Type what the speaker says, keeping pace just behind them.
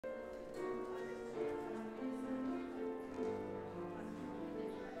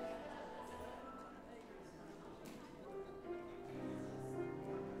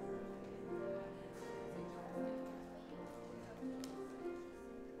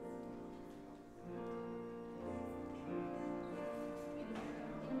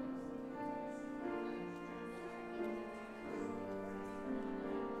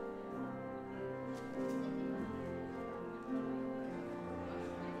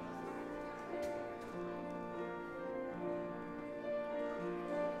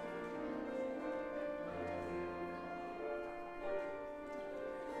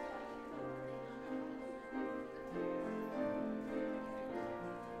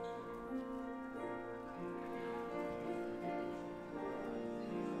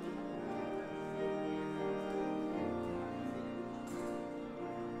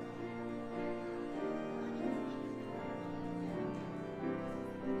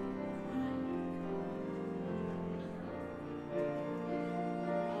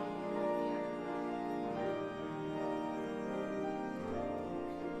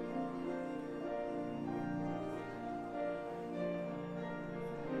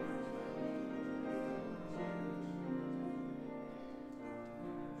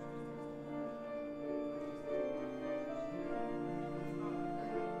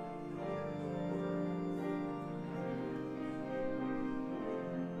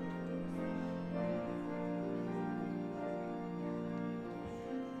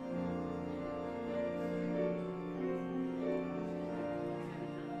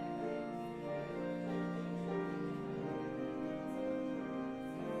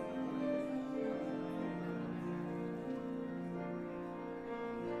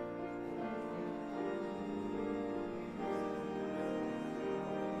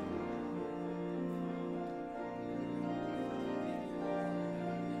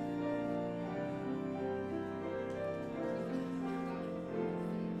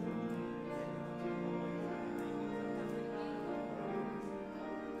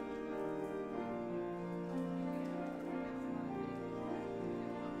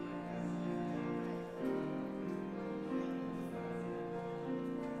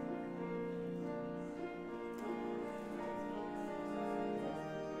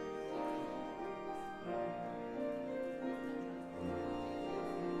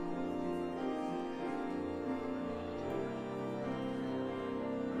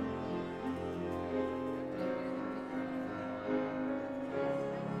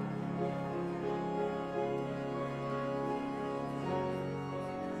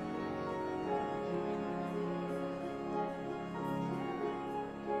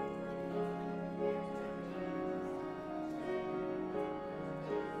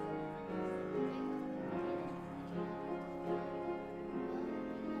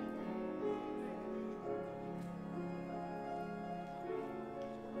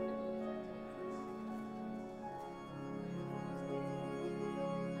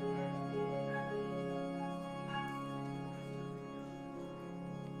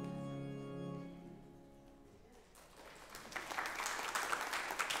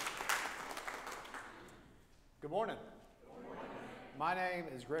Good morning. My name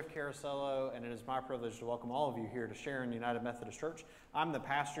is Greer, and it is my privilege to welcome all of you here to Sharon United Methodist Church. I'm the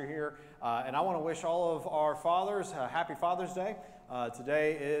pastor here, and I want to wish all of our fathers a happy Father's Day.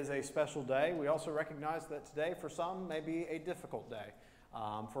 Today is a special day. We also recognize that today, for some, may be a difficult day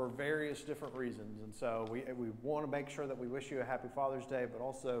for various different reasons. And so we want to make sure that we wish you a happy Father's Day, but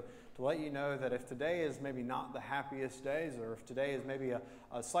also to let you know that if today is maybe not the happiest days, or if today is maybe a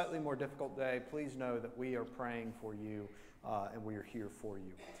slightly more difficult day, please know that we are praying for you and we are here for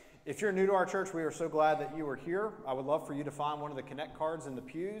you. If you're new to our church, we are so glad that you are here. I would love for you to find one of the Connect cards in the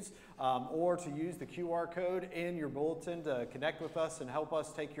pews or to use the QR code in your bulletin to connect with us and help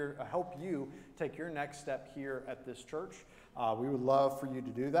you take your next step here at this church. We would love for you to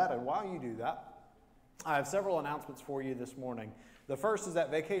do that. And while you do that, I have several announcements for you this morning. The first is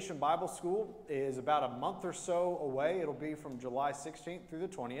that Vacation Bible School is about a month or so away. It'll be from July 16th through the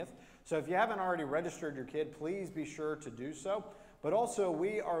 20th. So if you haven't already registered your kid, please be sure to do so. But also,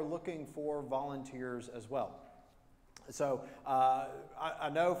 we are looking for volunteers as well. So I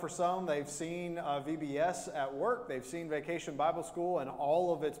know for some, they've seen VBS at work. They've seen Vacation Bible School and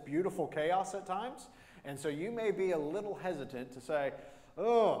all of its beautiful chaos at times. And so you may be a little hesitant to say,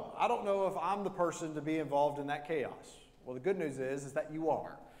 oh, I don't know if I'm the person to be involved in that chaos. Well, the good news is that you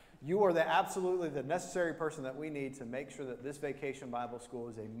are. You are absolutely the necessary person that we need to make sure that this Vacation Bible School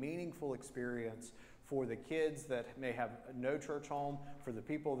is a meaningful experience for the kids that may have no church home, for the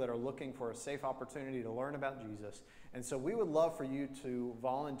people that are looking for a safe opportunity to learn about Jesus. And so we would love for you to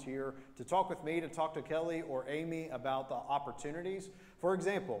volunteer, to talk with me, to talk to Kelly or Amy about the opportunities. For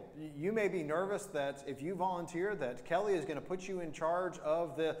example, you may be nervous that if you volunteer that Kelly is going to put you in charge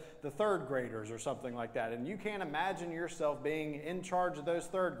of the third graders or something like that, and you can't imagine yourself being in charge of those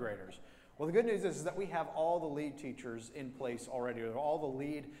third graders. Well, the good news is that we have all the lead teachers in place already, or all the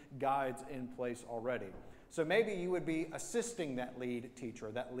lead guides in place already. So maybe you would be assisting that lead teacher,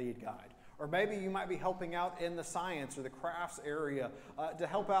 that lead guide. Or maybe you might be helping out in the science or the crafts area to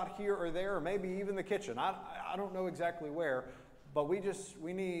help out here or there, or maybe even the kitchen. I don't know exactly where, but we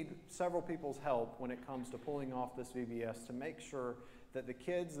need several people's help when it comes to pulling off this VBS to make sure that the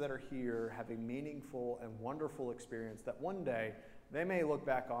kids that are here have a meaningful and wonderful experience that one day they may look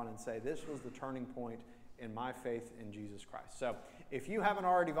back on and say, this was the turning point in my faith in Jesus Christ. So if you haven't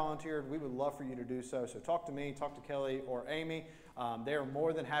already volunteered, we would love for you to do so. So talk to me, talk to Kelly or Amy. They are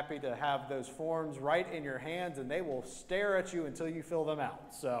more than happy to have those forms right in your hands, and they will stare at you until you fill them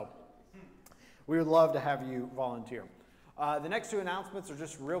out. So we would love to have you volunteer. The next two announcements are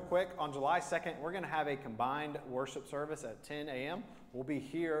just real quick. On July 2nd, we're going to have a combined worship service at 10 a.m. We'll be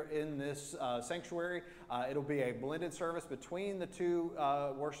here in this sanctuary. It'll be a blended service between the two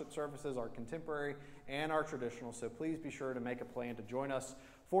worship services, our contemporary and our traditional. So please be sure to make a plan to join us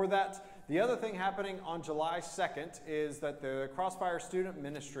for that. The other thing happening on July 2nd is that the Crossfire Student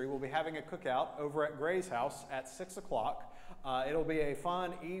Ministry will be having a cookout over at Gray's house at 6 o'clock. It'll be a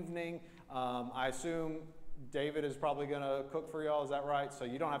fun evening. I assume David is probably going to cook for y'all, is that right? So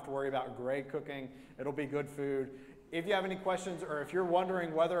you don't have to worry about Gray cooking. It'll be good food. If you have any questions, or if you're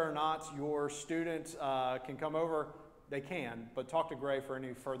wondering whether or not your student can come over, they can, but talk to Gray for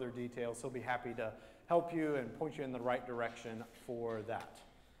any further details. He'll be happy to help you and point you in the right direction for that.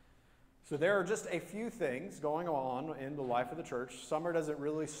 So there are just a few things going on in the life of the church. Summer doesn't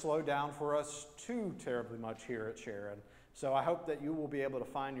really slow down for us too terribly much here at Sharon. So I hope that you will be able to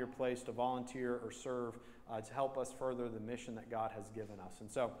find your place to volunteer or serve to help us further the mission that God has given us. And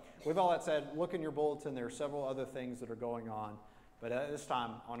so with all that said, look in your bulletin. There are several other things that are going on. But at this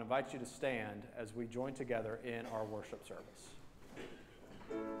time, I want to invite you to stand as we join together in our worship service.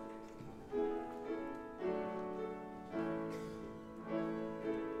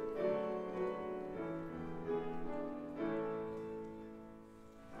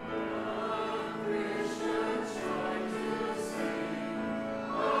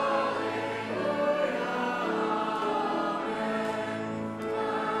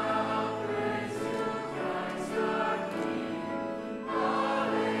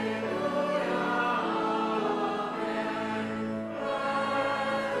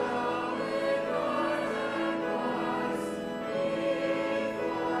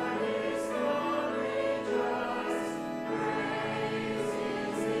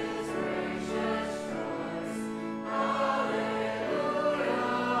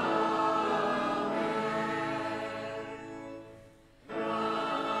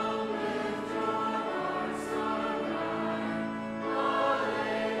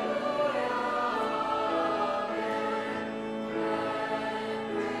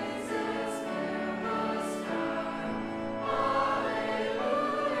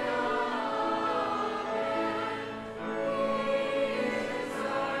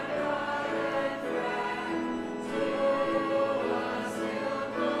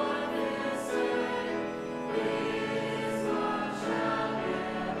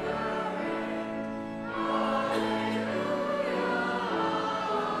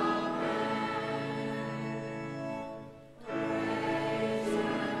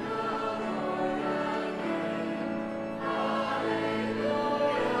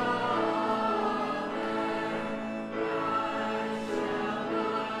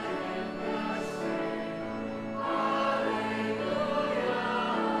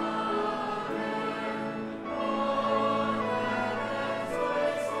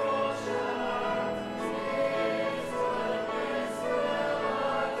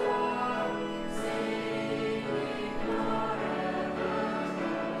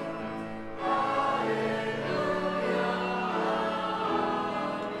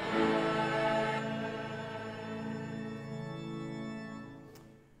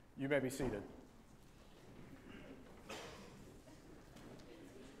 may be seated.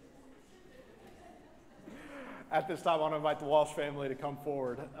 At this time, I want to invite the Walsh family to come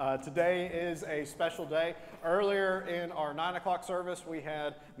forward. Today is a special day. Earlier in our 9 o'clock service, we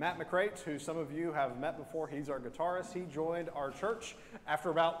had Matt McCrate, who some of you have met before. He's our guitarist. He joined our church after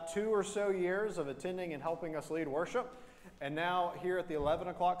about 2 or so years of attending and helping us lead worship. And now here at the 11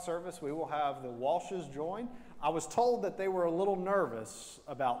 o'clock service, we will have the Walshes join. I was told that they were a little nervous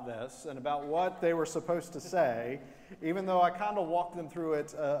about this and about what they were supposed to say, even though I kind of walked them through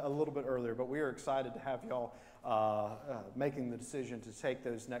it a little bit earlier. But we are excited to have y'all making the decision to take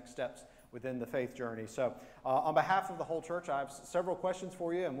those next steps within the faith journey. So on behalf of the whole church, I have several questions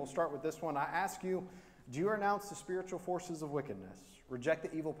for you, and we'll start with this one. I ask you, do you renounce the spiritual forces of wickedness, reject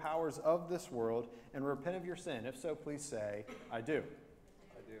the evil powers of this world, and repent of your sin? If so, please say, I do.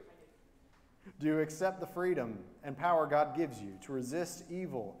 I do. Do you accept the freedom and power God gives you to resist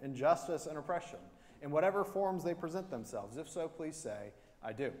evil, injustice, and oppression in whatever forms they present themselves? If so, please say,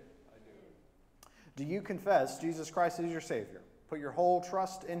 I do. Do you confess Jesus Christ as your Savior, put your whole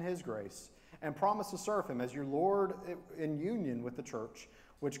trust in His grace, and promise to serve Him as your Lord in union with the church,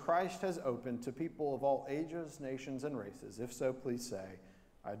 which Christ has opened to people of all ages, nations, and races? If so, please say,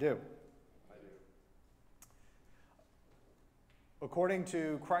 I do. I do. According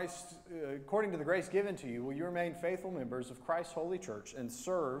to the grace given to you, will you remain faithful members of Christ's holy church and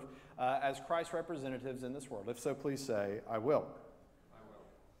serve as Christ's representatives in this world? If so, please say, I will.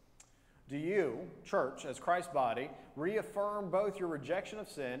 Do you, church, as Christ's body, reaffirm both your rejection of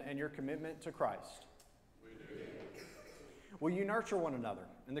sin and your commitment to Christ? We do. Will you nurture one another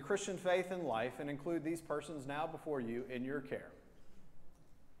in the Christian faith and life and include these persons now before you in your care?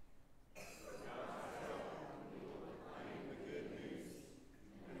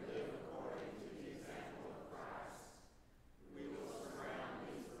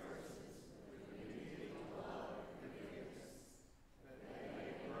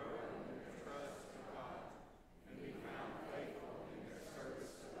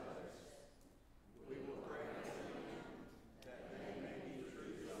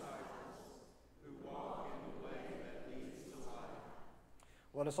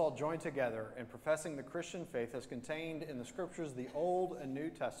 Let us all join together in professing the Christian faith as contained in the Scriptures, the Old and New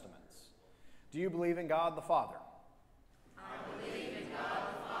Testaments. Do you believe in God the Father? I believe in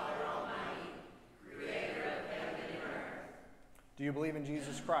God the Father Almighty, creator of heaven and earth. Do you believe in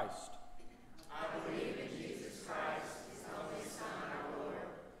Jesus Christ? I believe in Jesus Christ, His only Son, our Lord,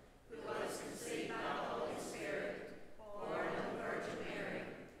 who was conceived by the Holy Spirit, born of the Virgin Mary,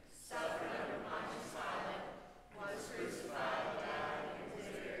 suffered under Pontius Pilate, was crucified,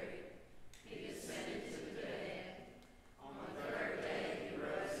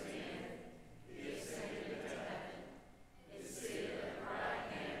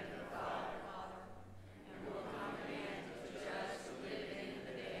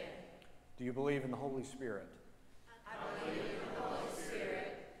 do you believe in the Holy Spirit? I believe in the Holy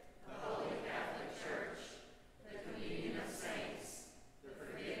Spirit, the Holy Catholic Church, the communion of saints, the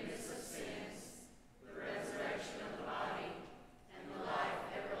forgiveness of sins, the resurrection of the body, and the life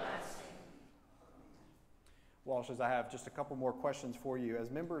everlasting. Walshes, I have just a couple more questions for you. As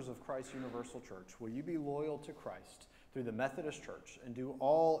members of Christ Universal Church, will you be loyal to Christ through the Methodist Church and do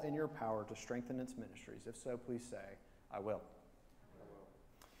all in your power to strengthen its ministries? If so, please say, I will.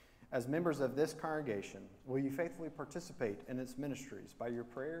 As members of this congregation, will you faithfully participate in its ministries by your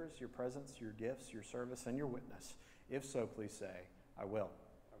prayers, your presence, your gifts, your service, and your witness? If so, please say, I will.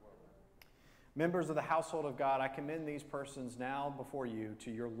 I will. Members of the household of God, I commend these persons now before you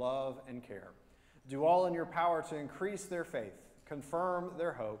to your love and care. Do all in your power to increase their faith, confirm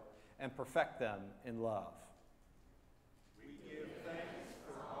their hope, and perfect them in love. We give thanks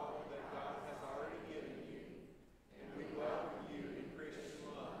for all that God has already given you, and we welcome you in Christian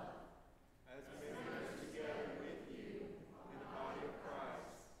love. As members together with you in the body of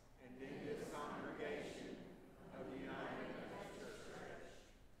Christ and in this congregation of the United Methodist Church,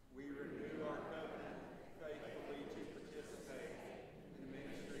 we renew our covenant faithfully to participate in the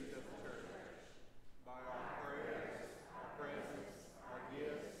ministries of the church by our prayers, our presence, our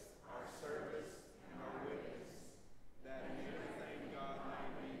gifts, our service, and our witness, that in everything God may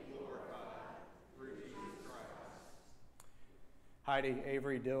be glorified through Jesus Christ. Heidi,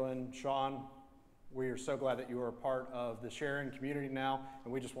 Avery, Dylan, Sean, we are so glad that you are a part of the Sharon community now,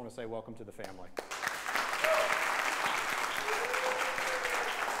 and we just want to say welcome to the family.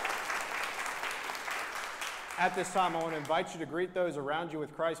 At this time, I want to invite you to greet those around you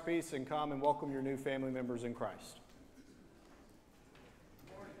with Christ's peace and come and welcome your new family members in Christ.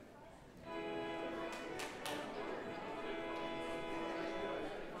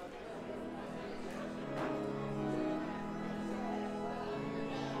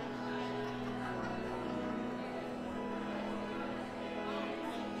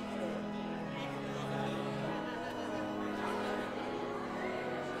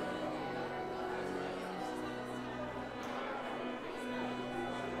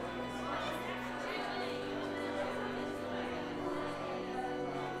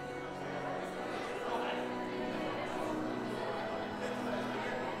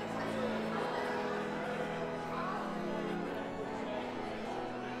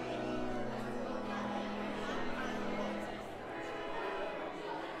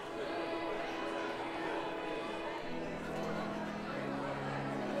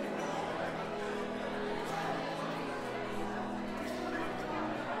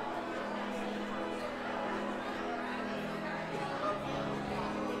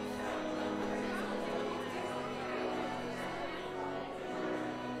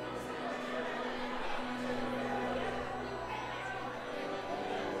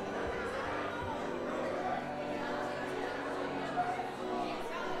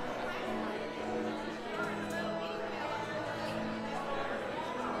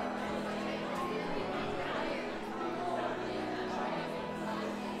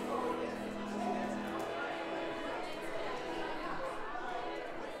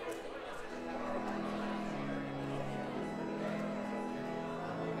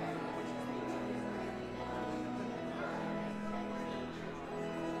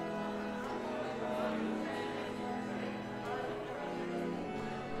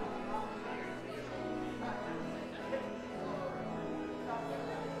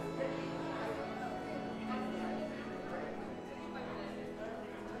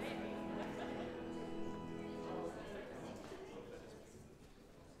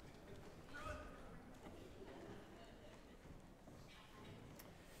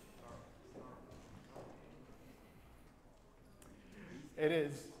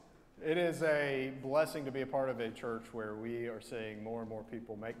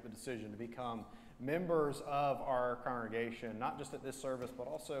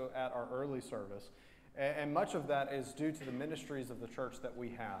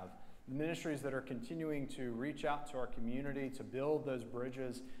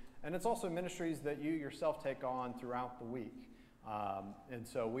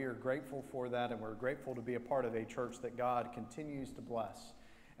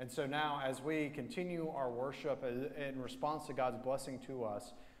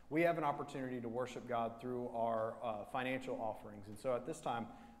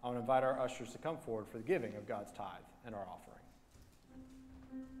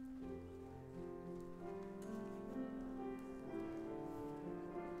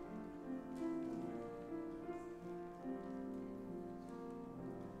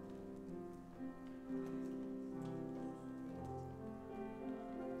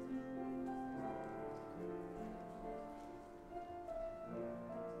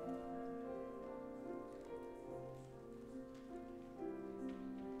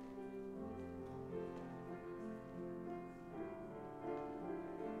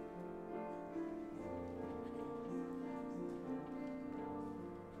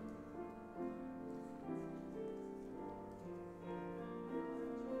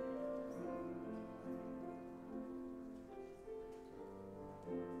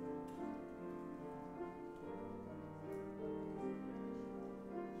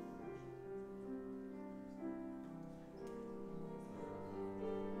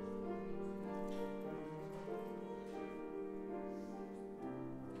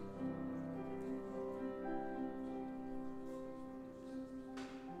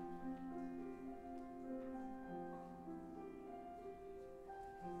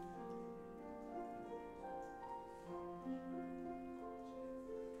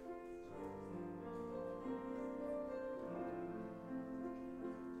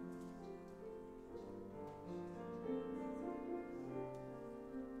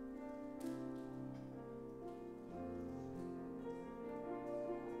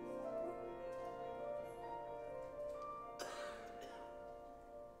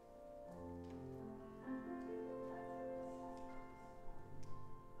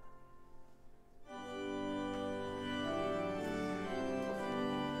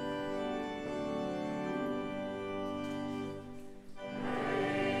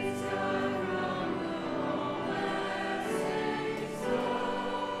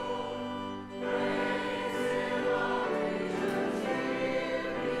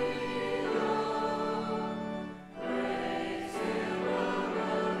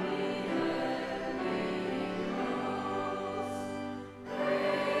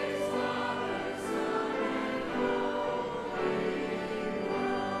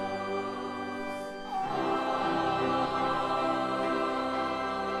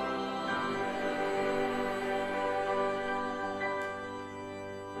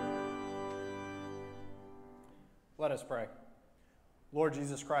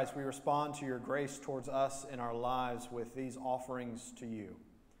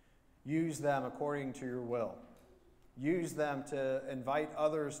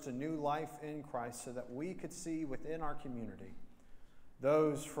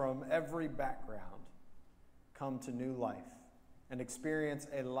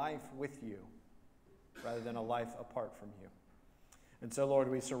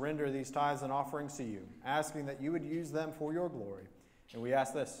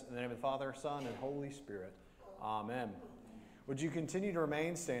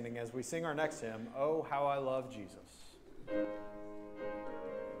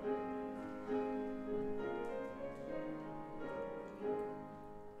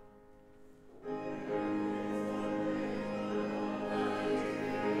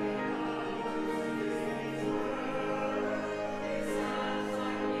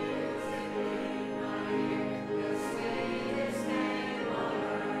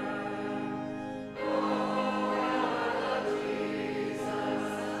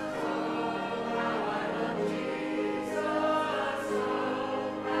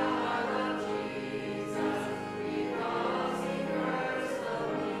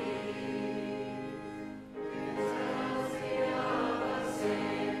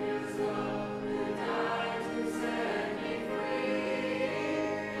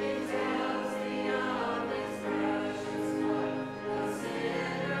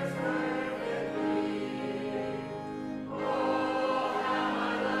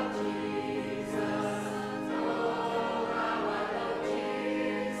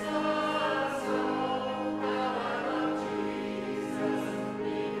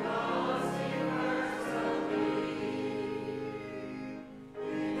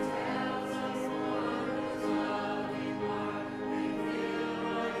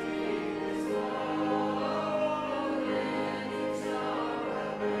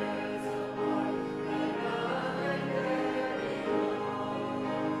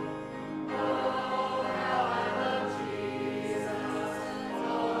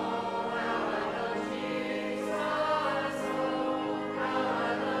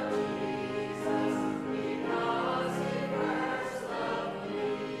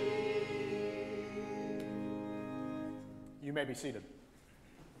 You may be seated.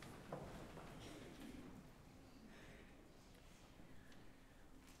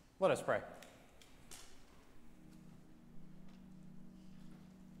 Let us pray.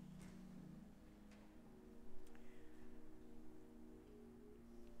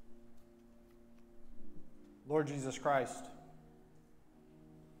 Lord Jesus Christ,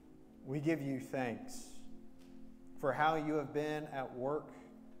 we give you thanks for how you have been at work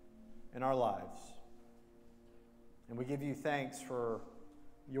in our lives. And we give you thanks for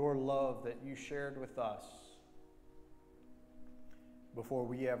your love that you shared with us before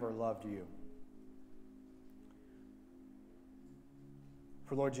we ever loved you.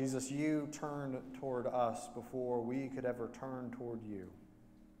 For Lord Jesus, you turned toward us before we could ever turn toward you.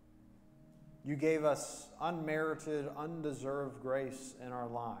 You gave us unmerited, undeserved grace in our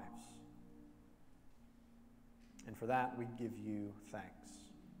lives. And for that, we give you thanks.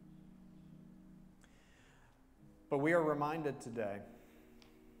 But we are reminded today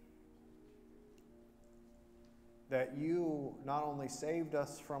that you not only saved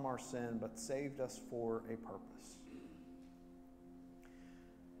us from our sin, but saved us for a purpose.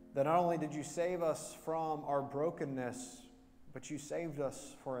 That not only did you save us from our brokenness, but you saved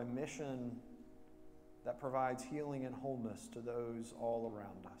us for a mission that provides healing and wholeness to those all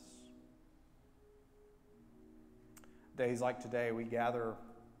around us. Days like today, we gather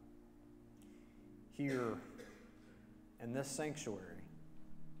here in this sanctuary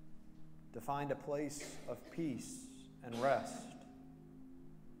to find a place of peace and rest,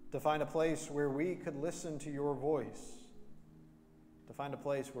 to find a place where we could listen to your voice, to find a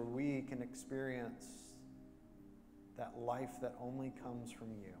place where we can experience that life that only comes from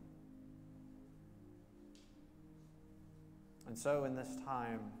you. And so in this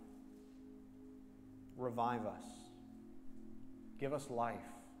time, revive us, give us life,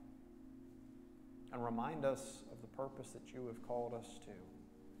 and remind us of the purpose that you have called us to.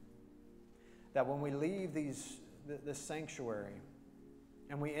 That when we leave this sanctuary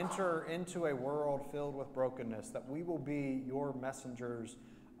and we enter into a world filled with brokenness, that we will be your messengers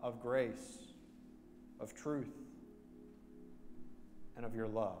of grace, of truth, and of your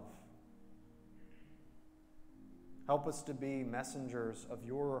love. Help us to be messengers of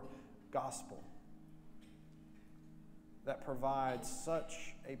your gospel that provides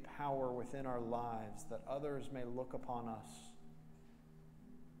such a power within our lives that others may look upon us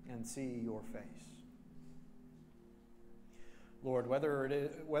and see your face. Lord,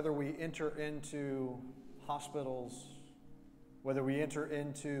 whether we enter into hospitals, whether we enter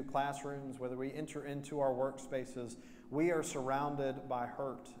into classrooms, whether we enter into our workspaces, we are surrounded by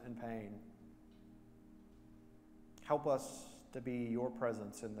hurt and pain. Help us to be your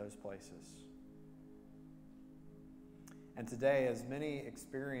presence in those places. And today, as many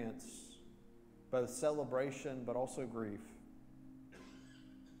experience both celebration but also grief,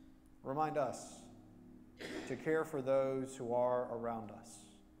 remind us to care for those who are around us,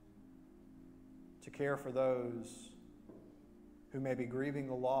 to care for those who may be grieving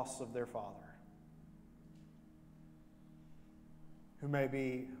the loss of their father, who may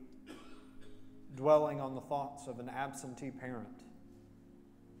be dwelling on the thoughts of an absentee parent,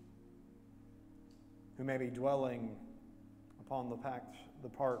 who may be dwelling upon the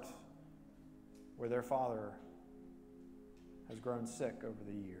part where their father has grown sick over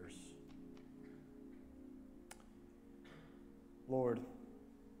the years. Lord,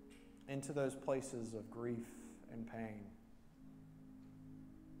 into those places of grief and pain,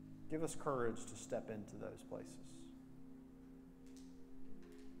 give us courage to step into those places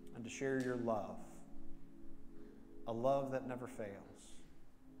and to share your love, a love that never fails,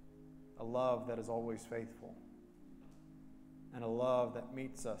 a love that is always faithful, and a love that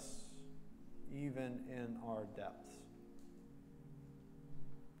meets us even in our depths.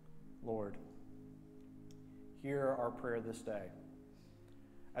 Lord, hear our prayer this day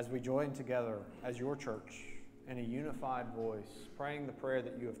as we join together as your church in a unified voice, praying the prayer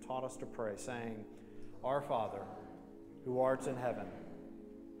that you have taught us to pray, saying, Our Father, who art in heaven,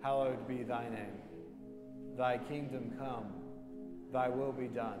 hallowed be thy name. Thy kingdom come, thy will be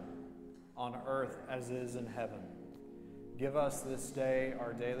done, on earth as is in heaven. Give us this day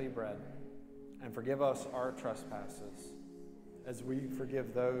our daily bread, and forgive us our trespasses, as we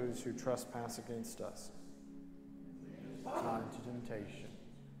forgive those who trespass against us. Not into temptation,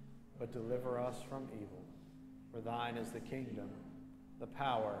 but deliver us from evil. For thine is the kingdom, the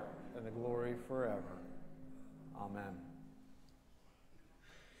power, and the glory forever. Amen.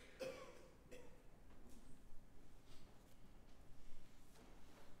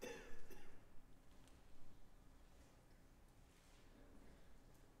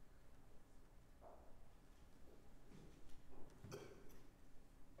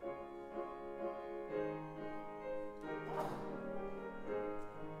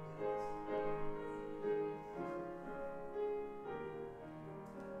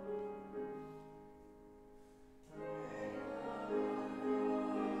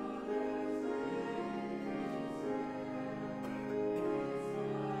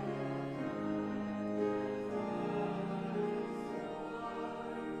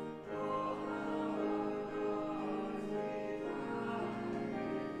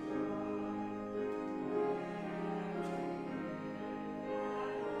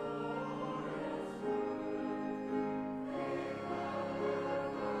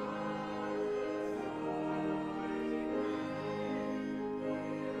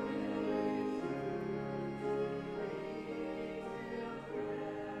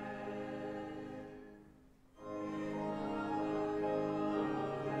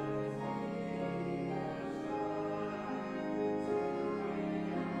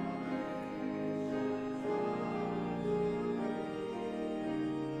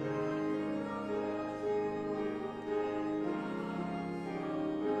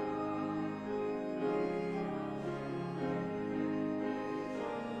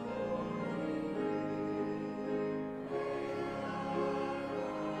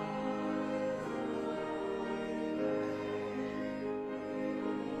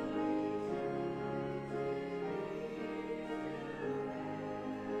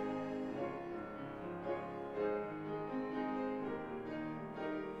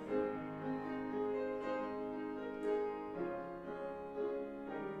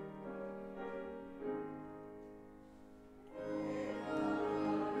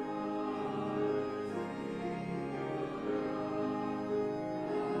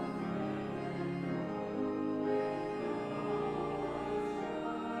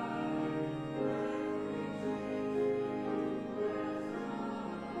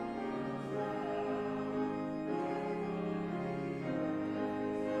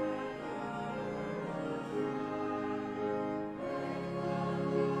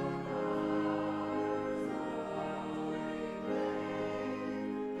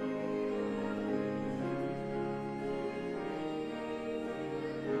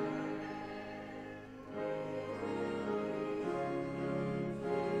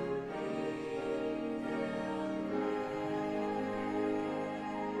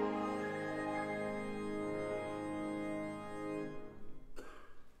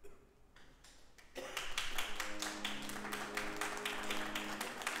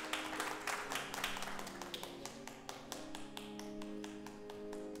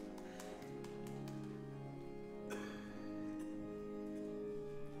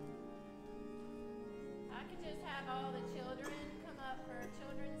 I could just have all the children come up for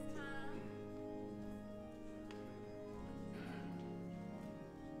children's time.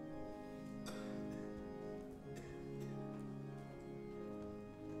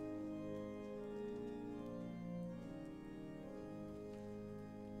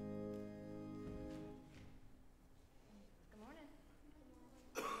 Good morning.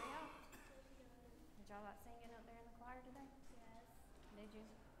 How are y'all? Did y'all like singing up there in the choir today? Yes. Did you?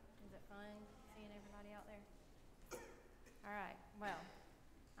 Was it fun seeing everybody out there? All right. Well,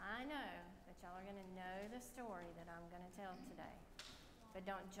 I know that y'all are going to know the story that I'm going to tell today. But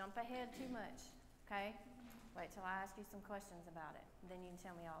don't jump ahead too much, okay? Wait till I ask you some questions about it. Then you can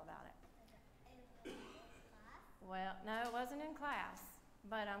tell me all about it. Well, no, it wasn't in class.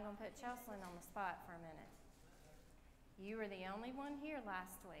 But I'm going to put Cheslin on the spot for a minute. You were the only one here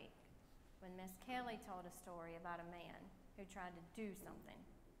last week when Miss Kelly told a story about a man who tried to do something.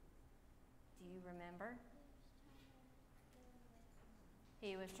 Do you remember?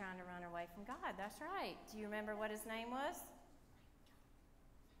 He was trying to run away from God. That's right. Do you remember what his name was?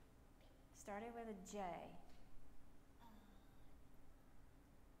 Started with a J.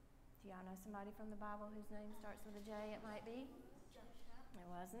 Do y'all know somebody from the Bible whose name starts with a J? It might be. It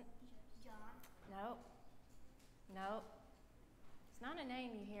wasn't. John. Nope. Nope. It's not a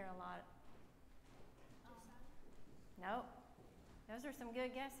name you hear a lot. Nope. Those are some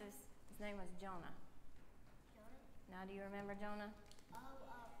good guesses. His name was Jonah. Jonah? Now, do you remember Jonah?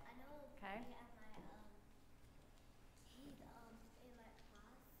 I know. Okay. He's in my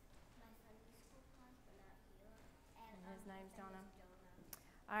class, my Sunday school class, but not here. And his name's name Jonah? is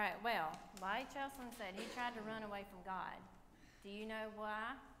Jonah. All right, well, like Cheslin said, he tried to run away from God. Do you know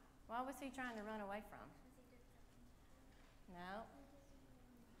why? What was he trying to run away from? No.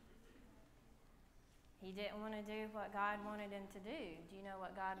 He didn't want to do what God wanted him to do. Do you know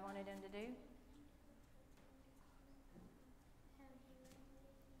what God wanted him to do?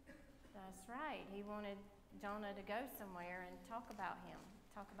 That's right. He wanted Jonah to go somewhere and talk about him,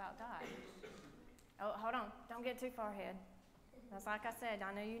 talk about God. Oh, hold on. Don't get too far ahead. That's like I said,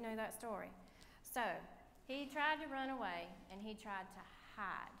 I know you know that story. So, he tried to run away, and he tried to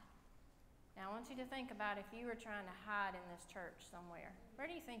hide. Now, I want you to think about if you were trying to hide in this church somewhere. Where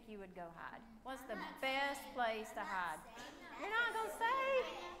do you think you would go hide? What's the best place to hide? You're not going to say?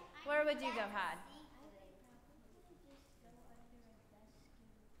 Where would you go hide?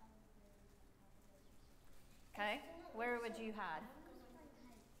 Okay. Where would you hide?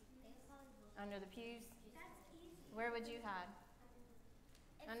 Under the pews? Where would you hide?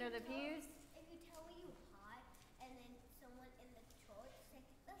 Under the pews? If you tell me you hide, and then someone in the church say,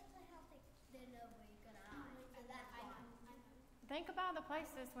 let's play house, they know where you're gonna hide. So that's why. Think about the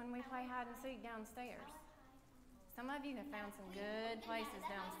places when we play hide and seek downstairs. Some of you have found some good places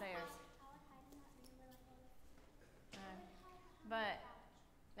downstairs. But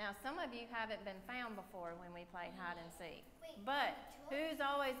now some of you haven't been found before when we played hide and seek. But who's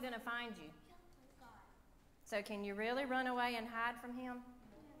always going to find you? So can you really run away and hide from him?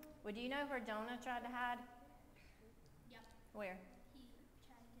 Would you know where Jonah tried to hide? Yep. Where? He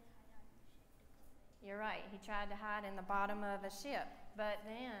tried to hide on the ship. You're right. He tried to hide in the bottom of a ship. But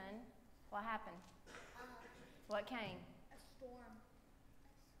then, what happened? What came? A storm.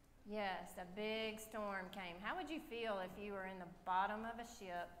 Yes, a big storm came. How would you feel if you were in the bottom of a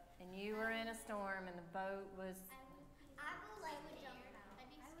ship and you were in a storm and the boat was... I would like to jump out. I'd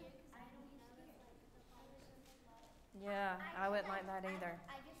be scared because I don't know the Yeah, I wouldn't like that either.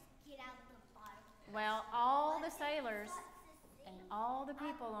 I just get out the bottom. Well, all the sailors and all the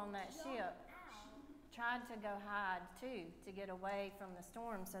people on that ship tried to go hide too, to get away from the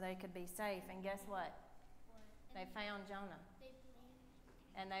storm so they could be safe. And guess what? They found Jonah.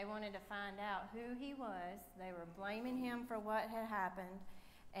 And they wanted to find out who he was. They were blaming him for what had happened.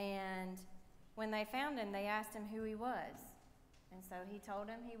 And when they found him, they asked him who he was. And so he told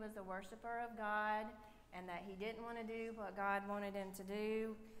them he was a worshiper of God and that he didn't want to do what God wanted him to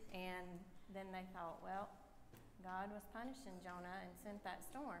do. And then they thought, well, God was punishing Jonah and sent that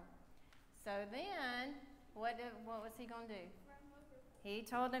storm. So then, what was he going to do? He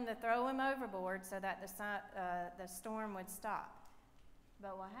told them to throw him overboard so that the storm would stop.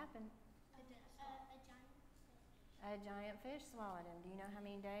 But what happened? A giant fish swallowed him. Do you know how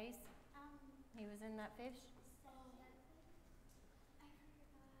many days he was in that fish?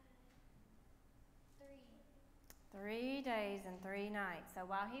 3 days and 3 nights. So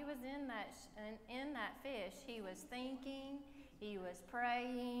while he was in that fish, he was thinking, he was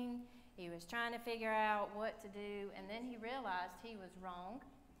praying, he was trying to figure out what to do, and then he realized he was wrong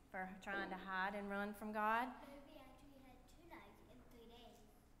for trying to hide and run from God. Maybe actually had 2 nights and 3 days.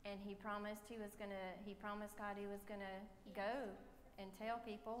 and he promised God he was gonna go and tell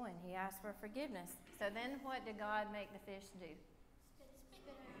people, and he asked for forgiveness. So then what did God make the fish do?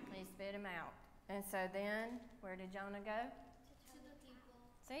 He spit him out. And so then, where did Jonah go? To the people.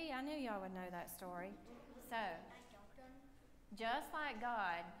 See, I knew y'all would know that story. So, just like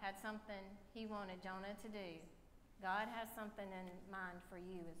God had something he wanted Jonah to do, God has something in mind for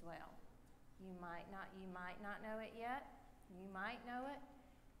you as well. You might not know it yet. You might know it.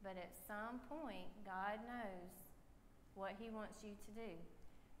 But at some point, God knows what he wants you to do.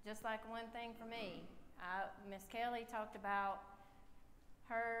 Just like one thing for me, Miss Kelly talked about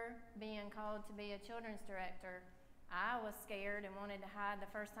her being called to be a children's director. I was scared and wanted to hide the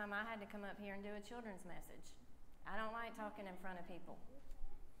first time I had to come up here and do a children's message. I don't like talking in front of people.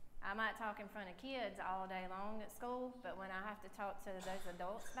 I might talk in front of kids all day long at school, but when I have to talk to those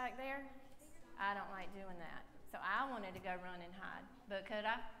adults back there, I don't like doing that. So I wanted to go run and hide, but could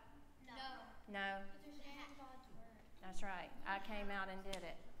I? No. That's right. I came out and did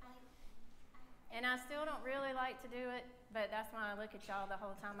it. And I still don't really like to do it, but that's why I look at y'all the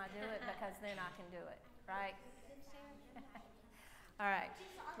whole time I do it, because then I can do it, right? All right.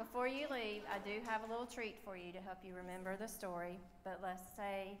 Before you leave, I do have a little treat for you to help you remember the story, but let's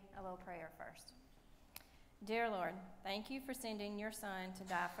say a little prayer first. Dear Lord, thank you for sending your Son to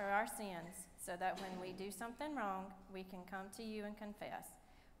die for our sins so that when we do something wrong, we can come to you and confess.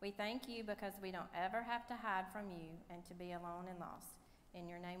 We thank you because we don't ever have to hide from you and to be alone and lost. In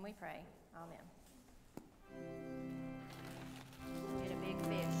your name we pray. Amen. Get a big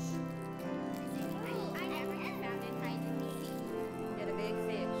fish. I never found it hide and seek. Get a big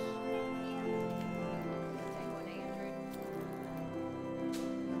fish. Take one, Andrew.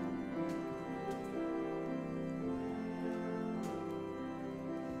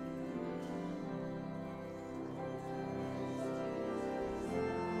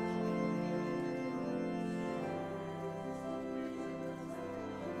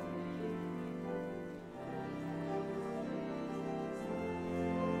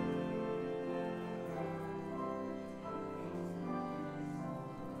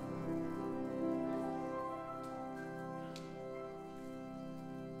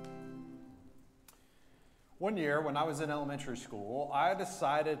 One year when I was in elementary school, I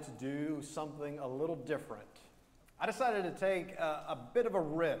decided to do something a little different. I decided to take a bit of a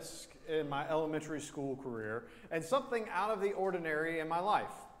risk in my elementary school career and something out of the ordinary in my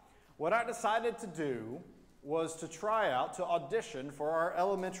life. What I decided to do was to try out to audition for our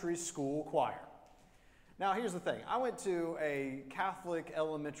elementary school choir. Now, here's the thing. I went to a Catholic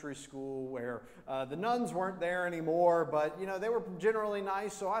elementary school where the nuns weren't there anymore, but they were generally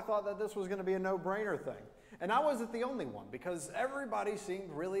nice, so I thought that this was going to be a no-brainer thing. And I wasn't the only one, because everybody seemed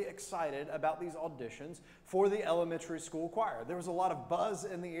really excited about these auditions for the elementary school choir. There was a lot of buzz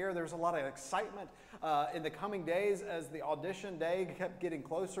in the air. There was a lot of excitement in the coming days as the audition day kept getting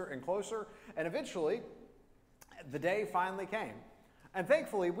closer and closer. And eventually, the day finally came. And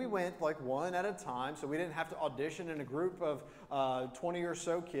thankfully, we went like one at a time, so we didn't have to audition in a group of 20 or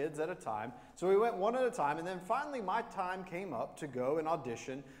so kids at a time. So we went one at a time, and then finally my time came up to go and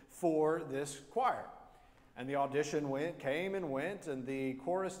audition for this choir. And the audition came and went, and the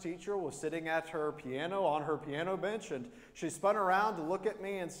chorus teacher was sitting at her piano, on her piano bench, and she spun around to look at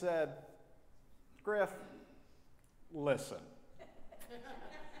me and said, "Griff, listen.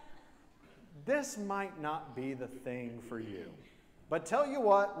 This might not be the thing for you. But tell you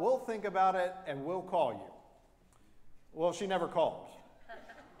what, we'll think about it and we'll call you." Well, she never called.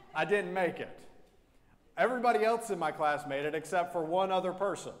 I didn't make it. Everybody else in my class made it except for one other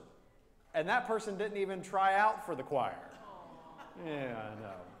person. And that person didn't even try out for the choir. Yeah, I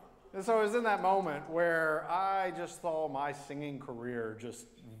know. And so it was in that moment where I just saw my singing career just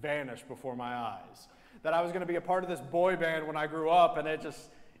vanish before my eyes. That I was going to be a part of this boy band when I grew up, and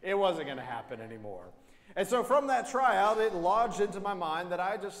it wasn't going to happen anymore. And so from that tryout, it lodged into my mind that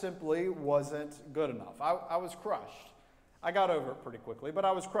I just simply wasn't good enough. I was crushed. I got over it pretty quickly, but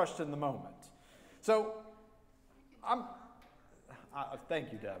I was crushed in the moment. So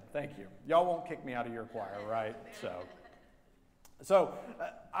thank you, Deb. Thank you. Y'all won't kick me out of your choir, right? So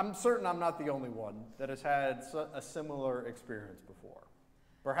I'm certain I'm not the only one that has had a similar experience before.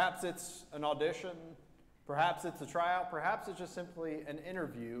 Perhaps it's an audition, perhaps it's a tryout, perhaps it's just simply an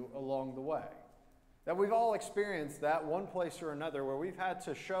interview along the way. That we've all experienced that one place or another where we've had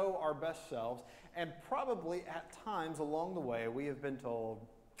to show our best selves, and probably at times along the way we have been told,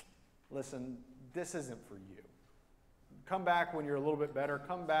 "Listen, this isn't for you. Come back when you're a little bit better.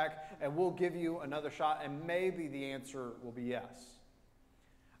 Come back and we'll give you another shot, and maybe the answer will be yes."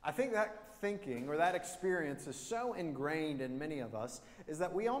 I think that thinking or that experience is so ingrained in many of us is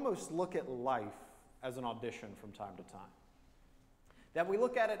that we almost look at life as an audition from time to time. That we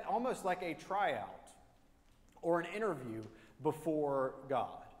look at it almost like a tryout or an interview before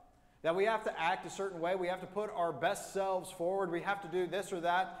God. That we have to act a certain way, we have to put our best selves forward, we have to do this or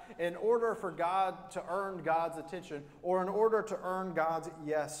that in order for God to earn God's attention or in order to earn God's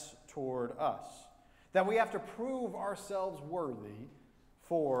yes toward us. That we have to prove ourselves worthy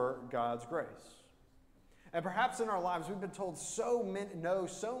for God's grace. And perhaps in our lives we've been told so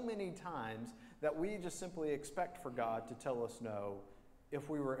many times that we just simply expect for God to tell us no if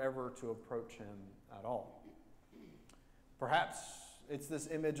we were ever to approach him at all. Perhaps it's this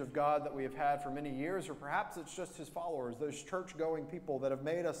image of God that we have had for many years, or perhaps it's just his followers, those church-going people that have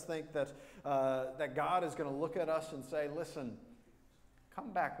made us think that, that God is going to look at us and say, listen,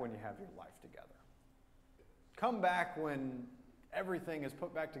 come back when you have your life together. Come back when everything is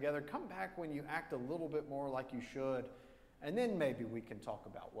put back together. Come back when you act a little bit more like you should, and then maybe we can talk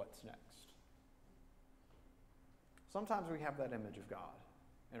about what's next. Sometimes we have that image of God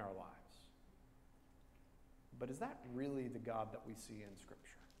in our lives. But is that really the God that we see in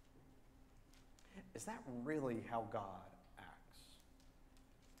Scripture? Is that really how God acts?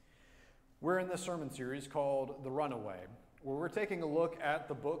 We're in this sermon series called The Runaway, where we're taking a look at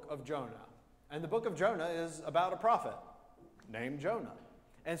the book of Jonah. And the book of Jonah is about a prophet named Jonah.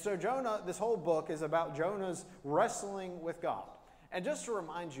 And so Jonah, this whole book is about Jonah's wrestling with God. And just to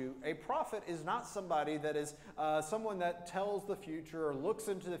remind you, a prophet is not somebody that is someone that tells the future or looks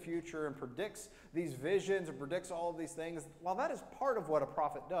into the future and predicts these visions and predicts all of these things. While that is part of what a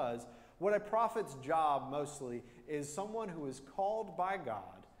prophet does, what a prophet's job mostly is someone who is called by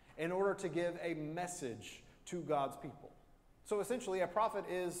God in order to give a message to God's people. So essentially, a prophet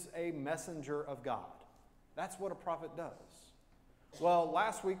is a messenger of God. That's what a prophet does. Well,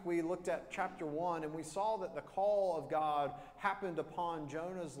 last week we looked at chapter 1 and we saw that the call of God happened upon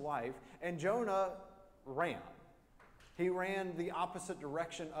Jonah's life, and Jonah ran. He ran the opposite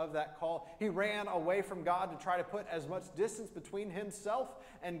direction of that call. He ran away from God to try to put as much distance between himself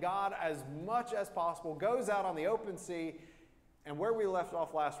and God as much as possible, goes out on the open sea, and where we left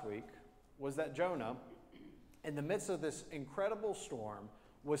off last week was that Jonah, in the midst of this incredible storm,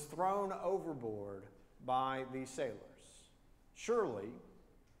 was thrown overboard by these sailors. Surely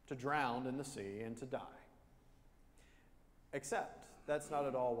to drown in the sea and to die. Except that's not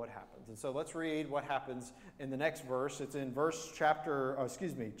at all what happens. And so let's read what happens in the next verse. It's in chapter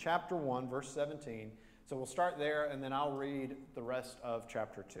 1, verse 17. So we'll start there and then I'll read the rest of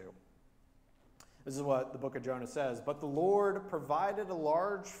chapter 2. This is what the book of Jonah says. But the Lord provided a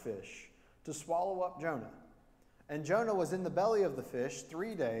large fish to swallow up Jonah. And Jonah was in the belly of the fish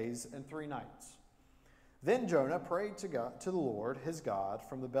 3 days and 3 nights. Then Jonah prayed to the Lord, his God,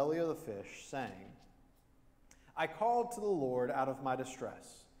 from the belly of the fish, saying, I called to the Lord out of my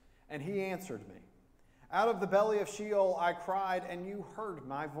distress, and he answered me. Out of the belly of Sheol I cried, and you heard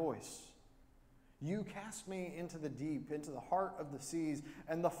my voice. You cast me into the deep, into the heart of the seas,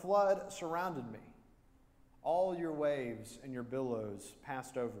 and the flood surrounded me. All your waves and your billows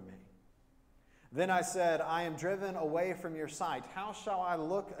passed over me. Then I said, I am driven away from your sight. How shall I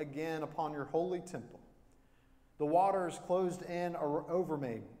look again upon your holy temple? The waters closed in over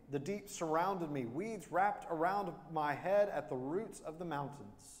me. The deep surrounded me. Weeds wrapped around my head at the roots of the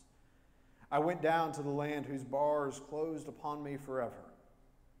mountains. I went down to the land whose bars closed upon me forever.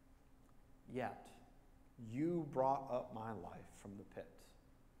 Yet you brought up my life from the pit,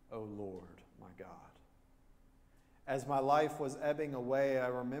 O Lord, my God. As my life was ebbing away, I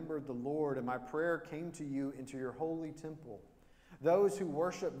remembered the Lord, and my prayer came to you into your holy temple. Those who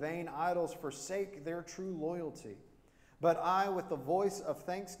worship vain idols forsake their true loyalty. But I, with the voice of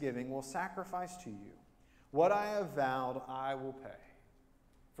thanksgiving, will sacrifice to you. What I have vowed, I will pay.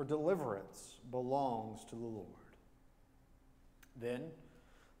 For deliverance belongs to the Lord. Then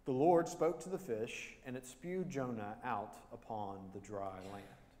the Lord spoke to the fish, and it spewed Jonah out upon the dry land.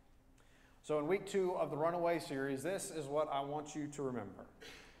 So in week 2 of the Runaway series, this is what I want you to remember.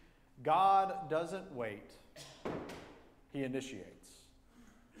 God doesn't wait. He initiates.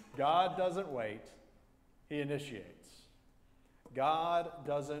 God doesn't wait. He initiates. God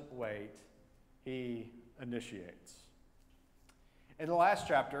doesn't wait. He initiates. In the last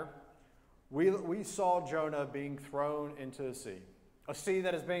chapter, we saw Jonah being thrown into the sea. A sea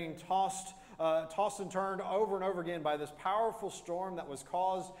that is being tossed and turned over and over again by this powerful storm that was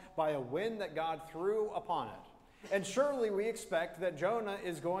caused by a wind that God threw upon it. And surely we expect that Jonah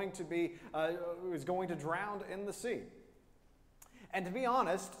is going to drown in the sea. And to be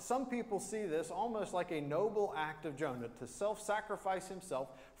honest, some people see this almost like a noble act of Jonah to self-sacrifice himself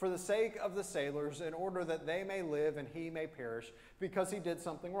for the sake of the sailors in order that they may live and he may perish because he did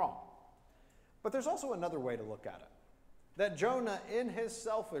something wrong. But there's also another way to look at it. That Jonah, in his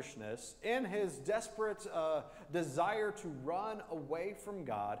selfishness, in his desperate desire to run away from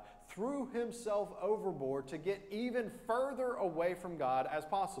God, threw himself overboard to get even further away from God as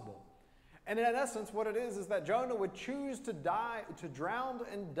possible. And in essence, what it is that Jonah would choose to die, to drown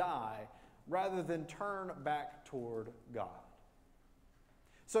and die, rather than turn back toward God.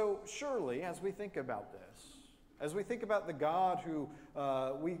 So surely, as we think about this, as we think about the God who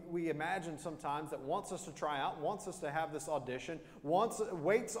we imagine sometimes that wants us to try out, wants us to have this audition,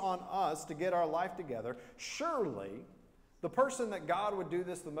 waits on us to get our life together, surely the person that God would do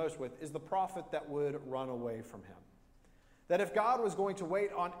this the most with is the prophet that would run away from him. That if God was going to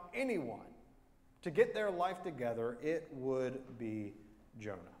wait on anyone to get their life together, it would be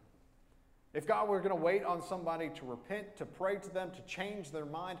Jonah. If God were going to wait on somebody to repent, to pray to them, to change their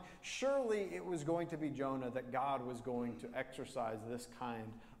mind, surely it was going to be Jonah that God was going to exercise this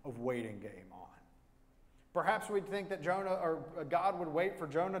kind of waiting game on. Perhaps we'd think that God would wait for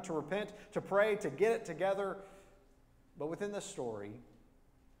Jonah to repent, to pray, to get it together. But within this story,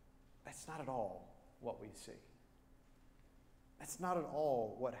 that's not at all what we see. That's not at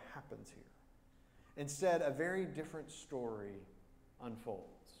all what happens here. Instead, a very different story unfolds.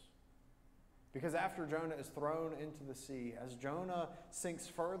 Because after Jonah is thrown into the sea, as Jonah sinks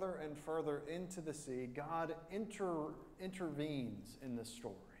further and further into the sea, God intervenes in this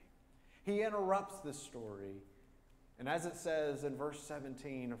story. He interrupts this story. And as it says in verse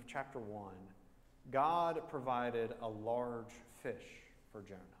 17 of chapter 1, God provided a large fish for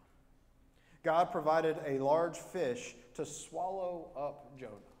Jonah. God provided a large fish to swallow up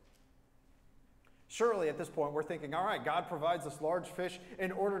Jonah. Surely at this point we're thinking, all right, God provides this large fish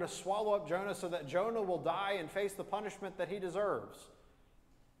in order to swallow up Jonah so that Jonah will die and face the punishment that he deserves.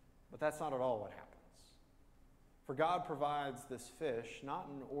 But that's not at all what happens. For God provides this fish not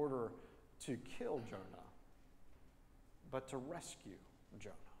in order to kill Jonah, but to rescue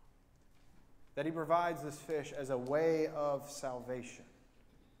Jonah. That he provides this fish as a way of salvation.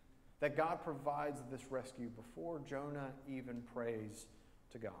 That God provides this rescue before Jonah even prays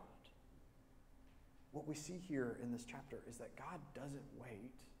to God. What we see here in this chapter is that God doesn't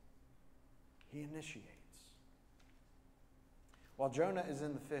wait, he initiates. While Jonah is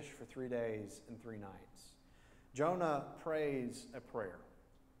in the fish for 3 days and 3 nights, Jonah prays a prayer.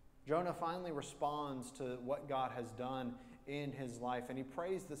 Jonah finally responds to what God has done in his life, and he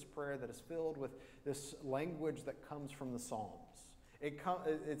prays this prayer that is filled with this language that comes from the Psalms.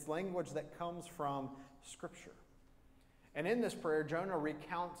 It's language that comes from Scripture. And in this prayer, Jonah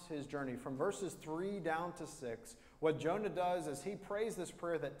recounts his journey from verses 3 down to 6. What Jonah does is he prays this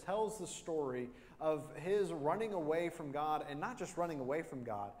prayer that tells the story of his running away from God, and not just running away from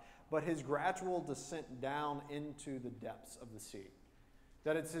God, but his gradual descent down into the depths of the sea.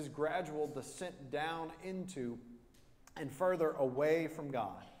 That it's his gradual descent down into and further away from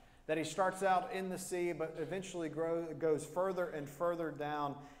God. That he starts out in the sea, but eventually goes further and further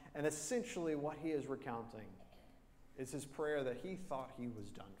down. And essentially what he is recounting is his prayer that he thought he was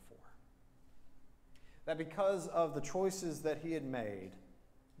done for. That because of the choices that he had made,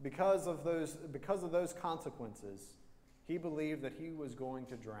 because of those consequences, he believed that he was going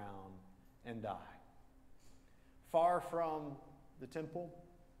to drown and die. Far from the temple,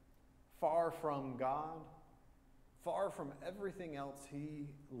 far from God, far from everything else he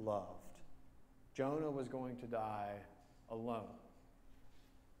loved, Jonah was going to die alone.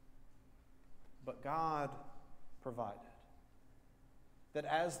 But God provided. That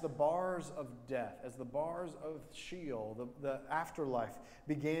as the bars of death, as the bars of Sheol, the afterlife,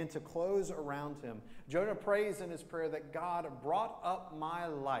 began to close around him, Jonah prays in his prayer that God brought up my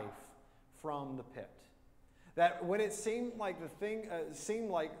life from the pit. That when it seemed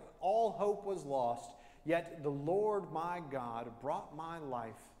like all hope was lost, yet the Lord my God brought my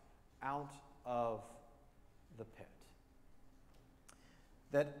life out of the pit.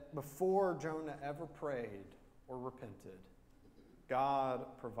 That before Jonah ever prayed or repented, God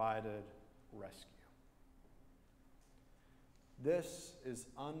provided rescue. This is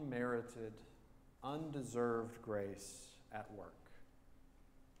unmerited, undeserved grace at work.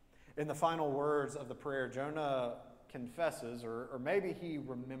 In the final words of the prayer, Jonah confesses, or maybe he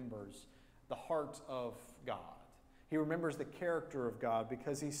remembers, the heart of God. He remembers the character of God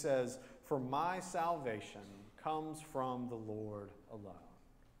because he says, "For my salvation comes from the Lord alone."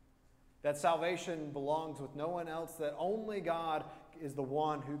 That salvation belongs with no one else, that only God is the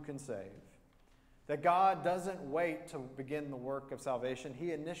one who can save. That God doesn't wait to begin the work of salvation,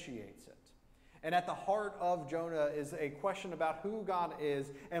 he initiates it. And at the heart of Jonah is a question about who God is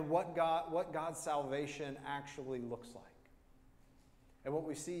and what God's salvation actually looks like. And what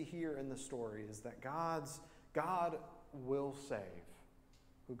we see here in the story is that God will save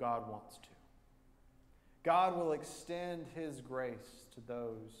who God wants to. God will extend his grace to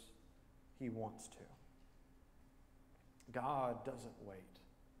those he wants to. God doesn't wait,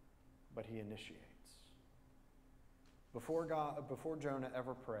 but he initiates. Before Jonah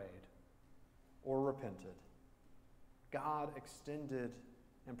ever prayed or repented, God extended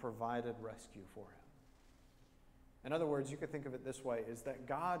and provided rescue for him. In other words, you could think of it this way, is that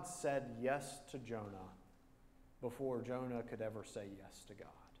God said yes to Jonah before Jonah could ever say yes to God.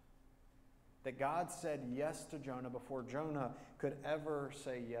 That God said yes to Jonah before Jonah could ever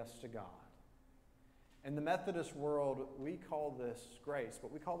say yes to God. In the Methodist world, we call this grace, but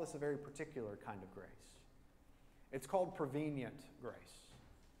we call this a very particular kind of grace. It's called prevenient grace.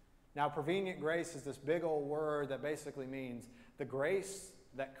 Now, prevenient grace is this big old word that basically means the grace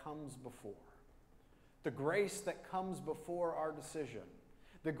that comes before. The grace that comes before our decision.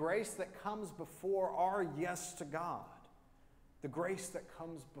 The grace that comes before our yes to God. The grace that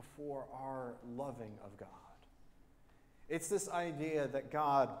comes before our loving of God. It's this idea that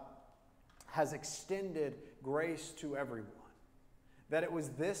God has extended grace to everyone. That it was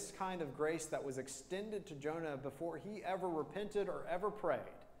this kind of grace that was extended to Jonah before he ever repented or ever prayed.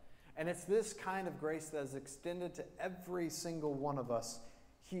 And it's this kind of grace that is extended to every single one of us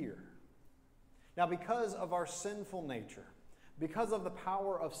here. Now, because of our sinful nature, because of the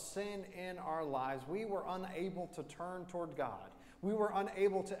power of sin in our lives, we were unable to turn toward God. We were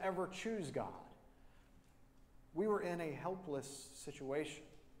unable to ever choose God. We were in a helpless situation.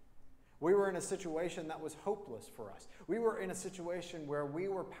 We were in a situation that was hopeless for us. We were in a situation where we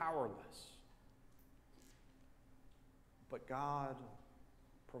were powerless. But God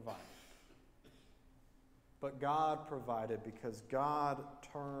provided. But God provided because God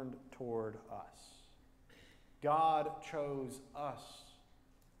turned toward us. God chose us.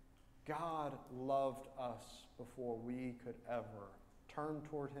 God loved us before we could ever turn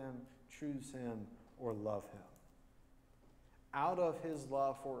toward him, choose him, or love him. Out of his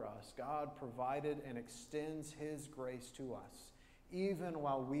love for us, God provided and extends his grace to us, even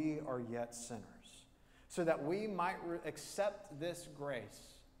while we are yet sinners, so that we might accept this grace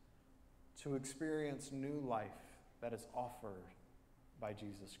to experience new life that is offered by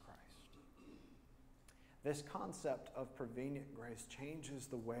Jesus Christ. This concept of prevenient grace changes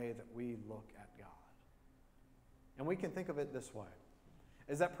the way that we look at God. And we can think of it this way,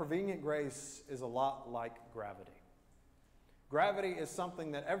 is that prevenient grace is a lot like gravity. Gravity is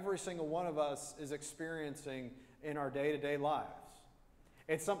something that every single one of us is experiencing in our day-to-day lives.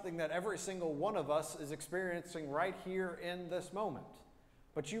 It's something that every single one of us is experiencing right here in this moment.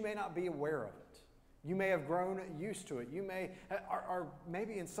 But you may not be aware of it. You may have grown used to it. You are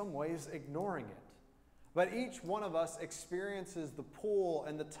maybe in some ways ignoring it. But each one of us experiences the pull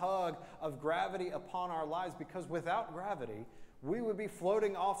and the tug of gravity upon our lives, because without gravity, we would be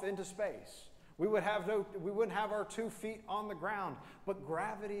floating off into space. We wouldn't have our 2 feet on the ground. But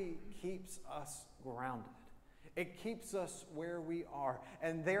gravity keeps us grounded. It keeps us where we are.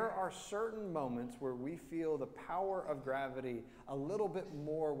 And there are certain moments where we feel the power of gravity a little bit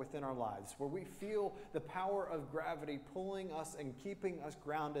more within our lives, where we feel the power of gravity pulling us and keeping us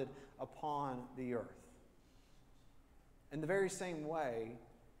grounded upon the earth. In the very same way,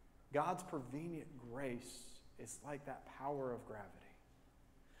 God's prevenient grace is like that power of gravity.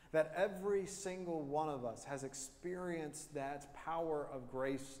 That every single one of us has experienced that power of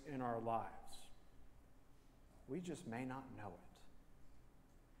grace in our lives. We just may not know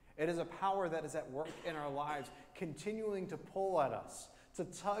it. It is a power that is at work in our lives, continuing to pull at us, to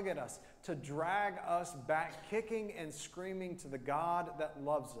tug at us, to drag us back, kicking and screaming to the God that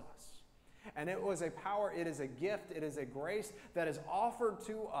loves us. And it was a power, it is a gift, it is a grace that is offered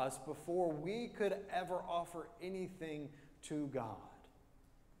to us before we could ever offer anything to God.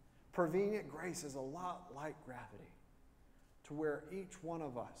 Prevenient grace is a lot like gravity, to where each one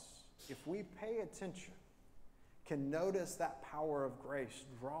of us, if we pay attention, can notice that power of grace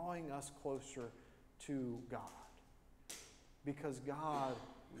drawing us closer to God. Because God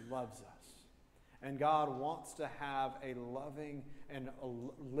loves us. And God wants to have a loving and a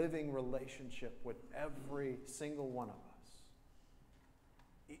living relationship with every single one of us,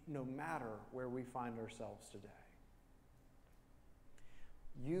 no matter where we find ourselves today.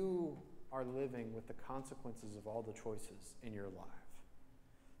 You are living with the consequences of all the choices in your life.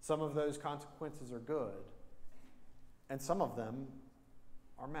 Some of those consequences are good, and some of them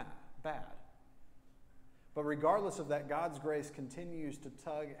are bad. But regardless of that, God's grace continues to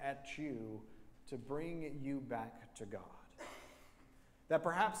tug at you to bring you back to God. That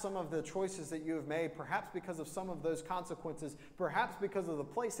perhaps some of the choices that you have made, perhaps because of some of those consequences, perhaps because of the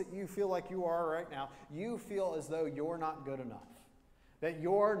place that you feel like you are right now, you feel as though you're not good enough, that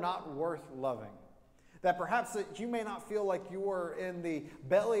you're not worth loving. That perhaps that you may not feel like you are in the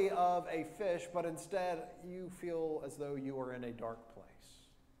belly of a fish, but instead you feel as though you are in a dark place,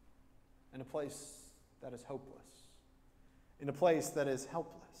 in a place that is hopeless, in a place that is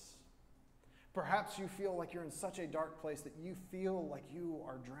helpless. Perhaps you feel like you're in such a dark place that you feel like you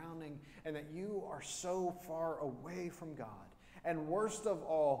are drowning and that you are so far away from God. And worst of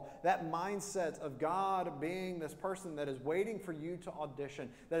all, that mindset of God being this person that is waiting for you to audition,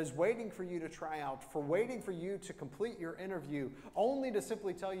 that is waiting for you to try out, for waiting for you to complete your interview, only to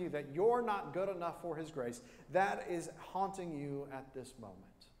simply tell you that you're not good enough for His grace, that is haunting you at this moment.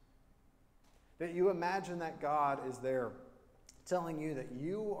 That you imagine that God is there telling you that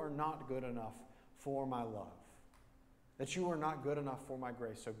you are not good enough for my love, that you are not good enough for my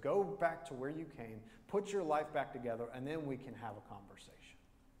grace. So go back to where you came, put your life back together, and then we can have a conversation.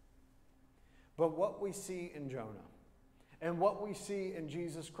 But what we see in Jonah, and what we see in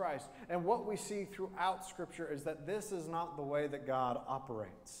Jesus Christ, and what we see throughout Scripture is that this is not the way that God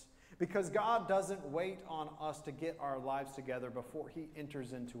operates. Because God doesn't wait on us to get our lives together before He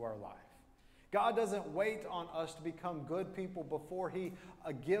enters into our life. God doesn't wait on us to become good people before He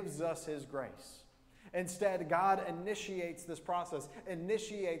gives us His grace. Instead, God initiates this process,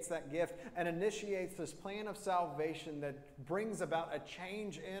 initiates that gift, and initiates this plan of salvation that brings about a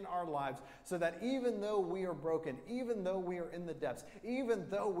change in our lives so that even though we are broken, even though we are in the depths, even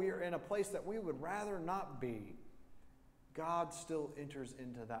though we are in a place that we would rather not be, God still enters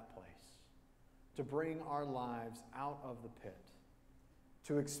into that place to bring our lives out of the pit,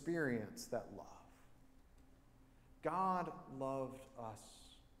 to experience that love. God loved us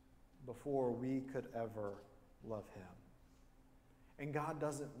before we could ever love Him. And God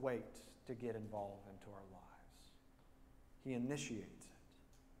doesn't wait to get involved into our lives. He initiates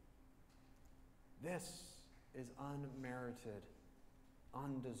it. This is unmerited,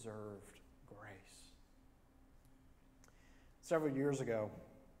 undeserved grace. Several years ago,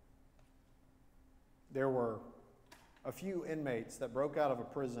 there were a few inmates that broke out of a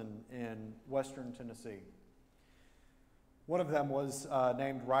prison in western Tennessee. One of them was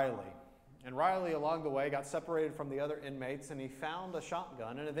named Riley. And Riley, along the way, got separated from the other inmates, and he found a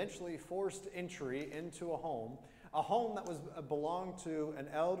shotgun and eventually forced entry into a home that belonged to an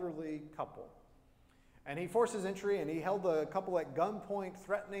elderly couple. And he forced his entry, and he held the couple at gunpoint,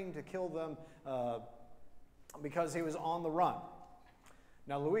 threatening to kill them because he was on the run.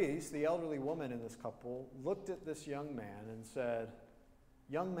 Now, Louise, the elderly woman in this couple, looked at this young man and said,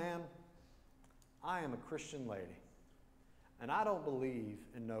 "Young man, I am a Christian lady, and I don't believe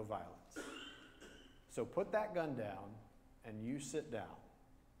in no violence. So put that gun down and you sit down,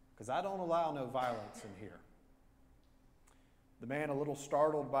 because I don't allow no violence in here." The man, a little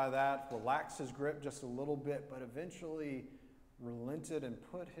startled by that, relaxed his grip just a little bit, but eventually relented and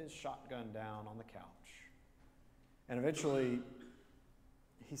put his shotgun down on the couch. And eventually,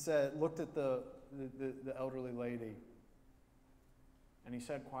 he looked at the elderly lady, and he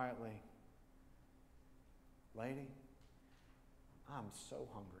said quietly, "Lady, I'm so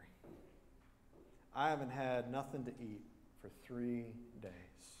hungry. I haven't had nothing to eat for 3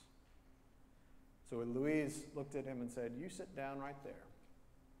 days." So Louise looked at him and said, "You sit down right there,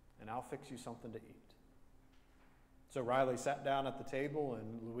 and I'll fix you something to eat." So Riley sat down at the table,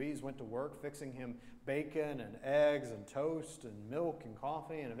 and Louise went to work fixing him bacon and eggs and toast and milk and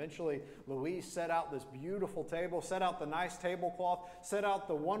coffee. And eventually, Louise set out this beautiful table, set out the nice tablecloth, set out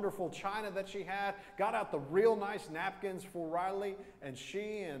the wonderful china that she had, got out the real nice napkins for Riley, and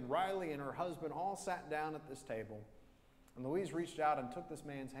she and Riley and her husband all sat down at this table. And Louise reached out and took this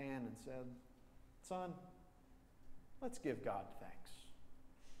man's hand and said, "Son, let's give God thanks.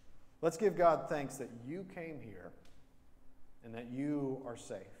 Let's give God thanks that you came here and that you are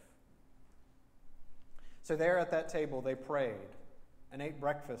safe." So there at that table, they prayed and ate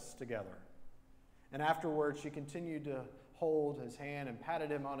breakfast together. And afterwards, she continued to hold his hand and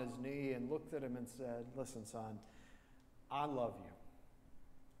patted him on his knee and looked at him and said, "Listen, son, I love you.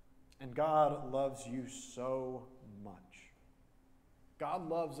 And God loves you so much. God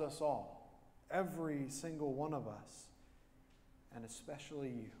loves us all, every single one of us, and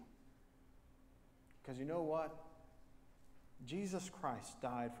especially you. Because you know what? Jesus Christ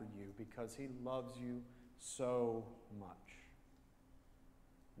died for you because He loves you so much."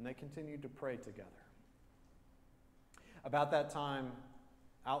 And they continued to pray together. About that time,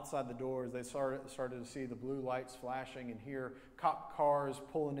 outside the doors, they started to see the blue lights flashing and hear cop cars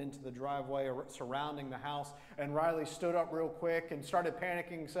pulling into the driveway surrounding the house. And Riley stood up real quick and started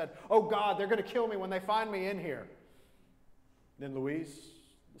panicking and said, "Oh God, they're going to kill me when they find me in here." Then Louise,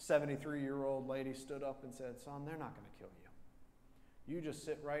 the 73-year-old lady, stood up and said, "Son, they're not going to kill you. You just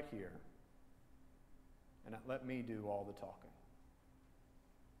sit right here and let me do all the talking."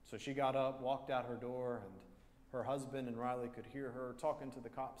 So she got up, walked out her door, and her husband and Riley could hear her talking to the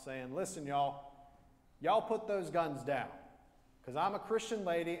cops saying, "Listen, y'all put those guns down, because I'm a Christian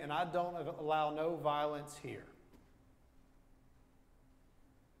lady and I don't allow no violence here."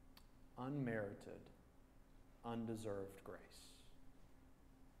 Unmerited, undeserved grace.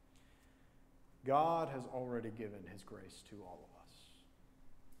 God has already given his grace to all of us.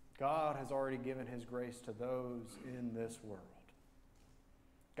 God has already given his grace to those in this world.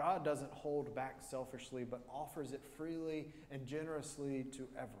 God doesn't hold back selfishly, but offers it freely and generously to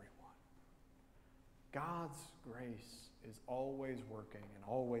everyone. God's grace is always working and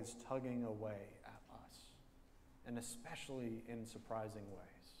always tugging away at us, and especially in surprising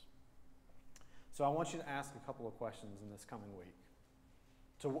ways. So I want you to ask a couple of questions in this coming week,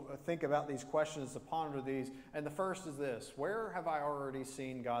 to think about these questions, to ponder these. And the first is this: where have I already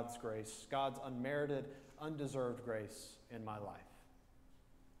seen God's grace, God's unmerited, undeserved grace in my life?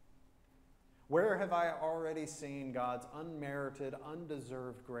 Where have I already seen God's unmerited,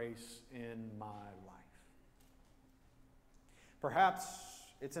 undeserved grace in my life? Perhaps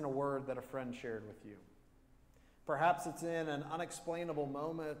it's in a word that a friend shared with you. Perhaps it's in an unexplainable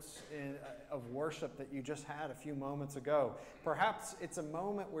moment of worship that you just had a few moments ago. Perhaps it's a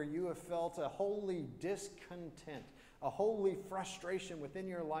moment where you have felt a holy discontent, a holy frustration within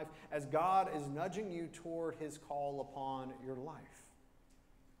your life as God is nudging you toward his call upon your life.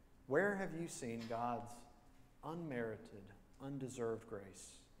 Where have you seen God's unmerited, undeserved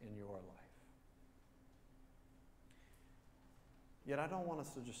grace in your life? Yet I don't want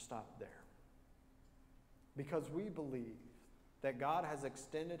us to just stop there, because we believe that God has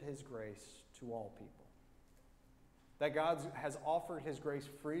extended his grace to all people, that God has offered his grace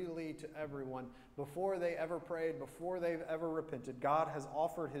freely to everyone. Before they ever prayed, before they've ever repented, God has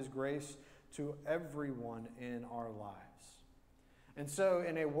offered his grace to everyone in our lives. And so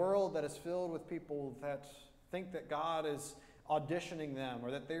in a world that is filled with people that think that God is auditioning them,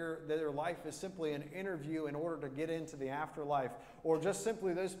 or that their life is simply an interview in order to get into the afterlife, or just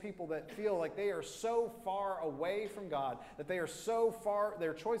simply those people that feel like they are so far away from God, that they are so far,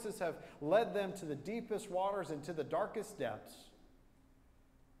 their choices have led them to the deepest waters and to the darkest depths,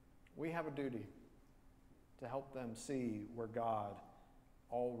 we have a duty to help them see where God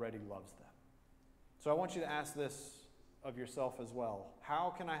already loves them. So I want you to ask this of yourself as well: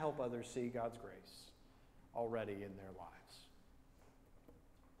 how can I help others see God's grace already in their lives?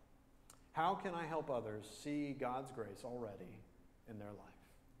 How can I help others see God's grace already in their life?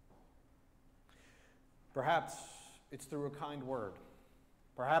 Perhaps it's through a kind word.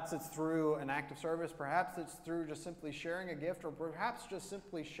 Perhaps it's through an act of service. Perhaps it's through just simply sharing a gift, or perhaps just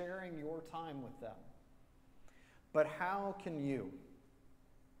simply sharing your time with them. But how can you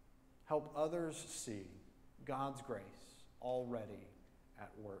help others see God's grace already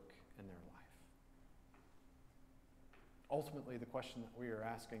at work in their life? Ultimately, the question that we are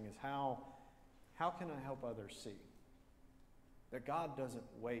asking is, how can I help others see that God doesn't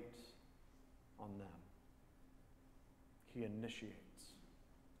wait on them? He initiates.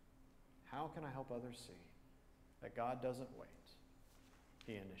 How can I help others see that God doesn't wait?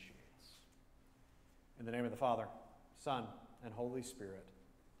 He initiates. In the name of the Father, Son, and Holy Spirit.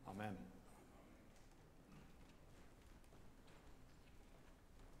 Amen.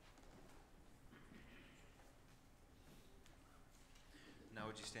 Now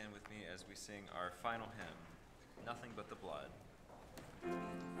would you stand with me as we sing our final hymn, Nothing But the Blood.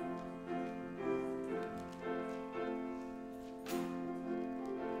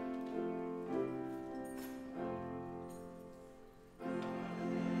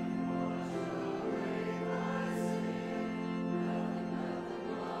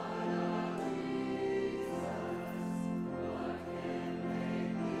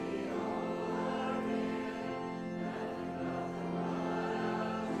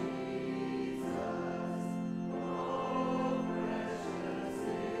 Oh, precious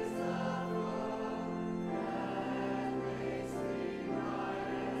is the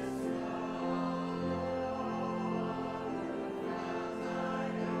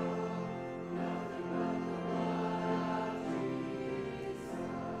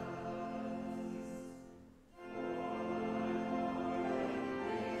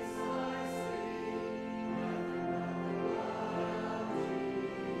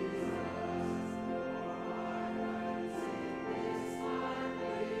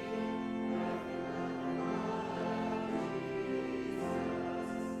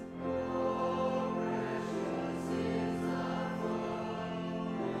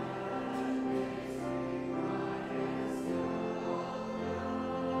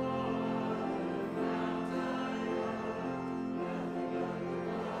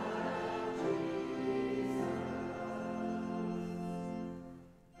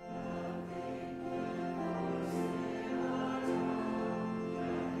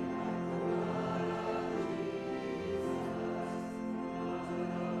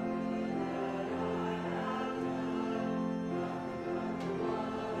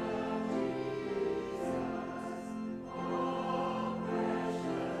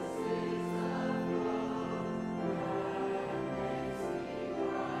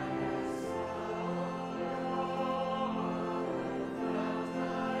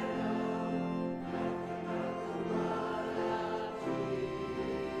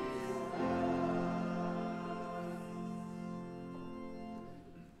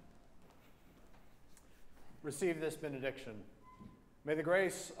receive this benediction. May the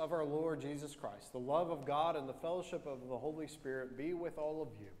grace of our Lord Jesus Christ, the love of God, and the fellowship of the Holy Spirit be with all of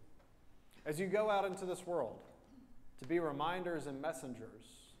you as you go out into this world to be reminders and messengers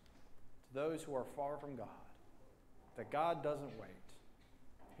to those who are far from God, that God doesn't wait,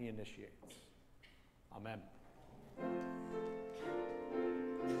 he initiates. Amen.